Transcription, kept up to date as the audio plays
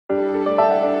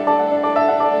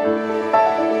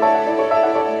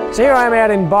So here I am out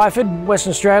in Byford,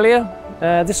 Western Australia.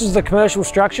 This is the commercial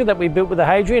structure that we built with the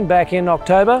Hadrian back in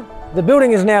October. The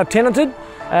building is now tenanted.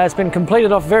 It's been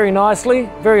completed off very nicely,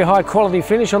 very high quality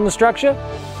finish on the structure.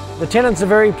 The tenants are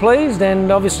very pleased,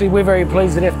 and obviously we're very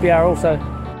pleased at FBR also.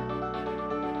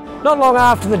 Not long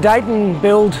after the Dayton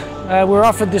build, we were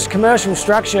offered this commercial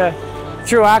structure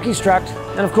through Archistruct,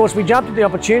 and of course we jumped at the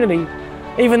opportunity.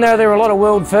 Even though there were a lot of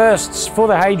world firsts for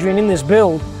the Hadrian in this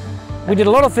build, we did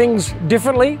a lot of things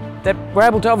differently that were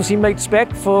able to obviously meet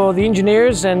spec for the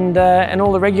engineers and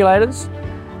all the regulators.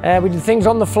 We did things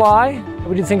on the fly.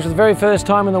 We did things for the very first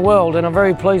time in the world, and I'm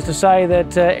very pleased to say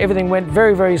that everything went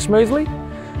very, very smoothly,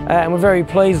 and we're very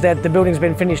pleased that the building's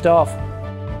been finished off.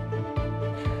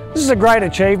 This is a great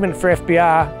achievement for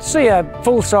FBR, to see a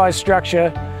full-size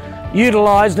structure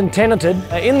utilised and tenanted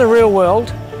in the real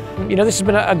world. You know, this has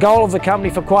been a goal of the company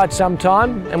for quite some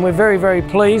time, and we're very, very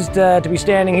pleased to be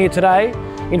standing here today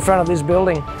in front of this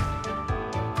building.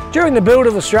 During the build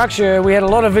of the structure, we had a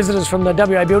lot of visitors from the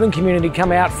WA building community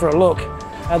come out for a look.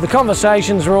 The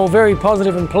conversations were all very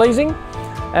positive and pleasing,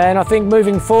 and I think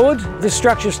moving forward, this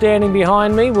structure standing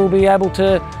behind me will be able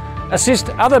to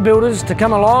assist other builders to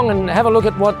come along and have a look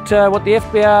at what the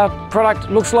FBR product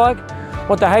looks like,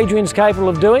 what the Hadrian's capable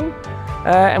of doing,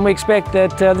 and we expect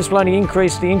that this will only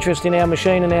increase the interest in our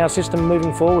machine and our system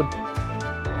moving forward.